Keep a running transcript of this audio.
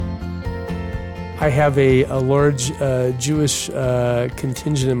I have a large Jewish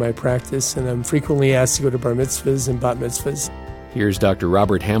contingent in my practice, and I'm frequently asked to go to bar mitzvahs and bat mitzvahs. Here's Dr.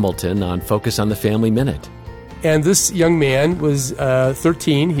 Robert Hamilton on Focus on the Family Minute. And this young man was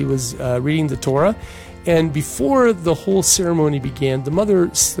 13. He was reading the Torah. And before the whole ceremony began, the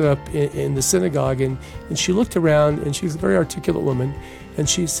mother stood up in the synagogue, and she looked around, and she's a very articulate woman, and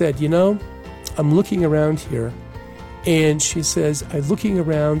she said, I'm looking around here. And she says, I'm looking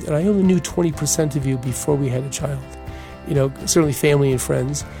around, and I only knew 20% of you before we had a child. Certainly family and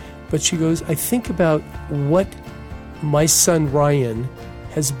friends. But she goes, I think about what my son Ryan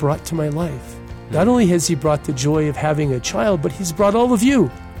has brought to my life. Not only has he brought the joy of having a child, but he's brought all of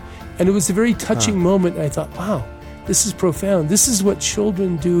you. And it was a very touching moment. And I thought, wow, this is profound. This is what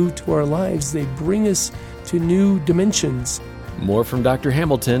children do to our lives. They bring us to new dimensions. More from Dr.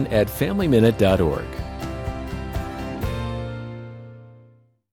 Hamilton at FamilyMinute.org.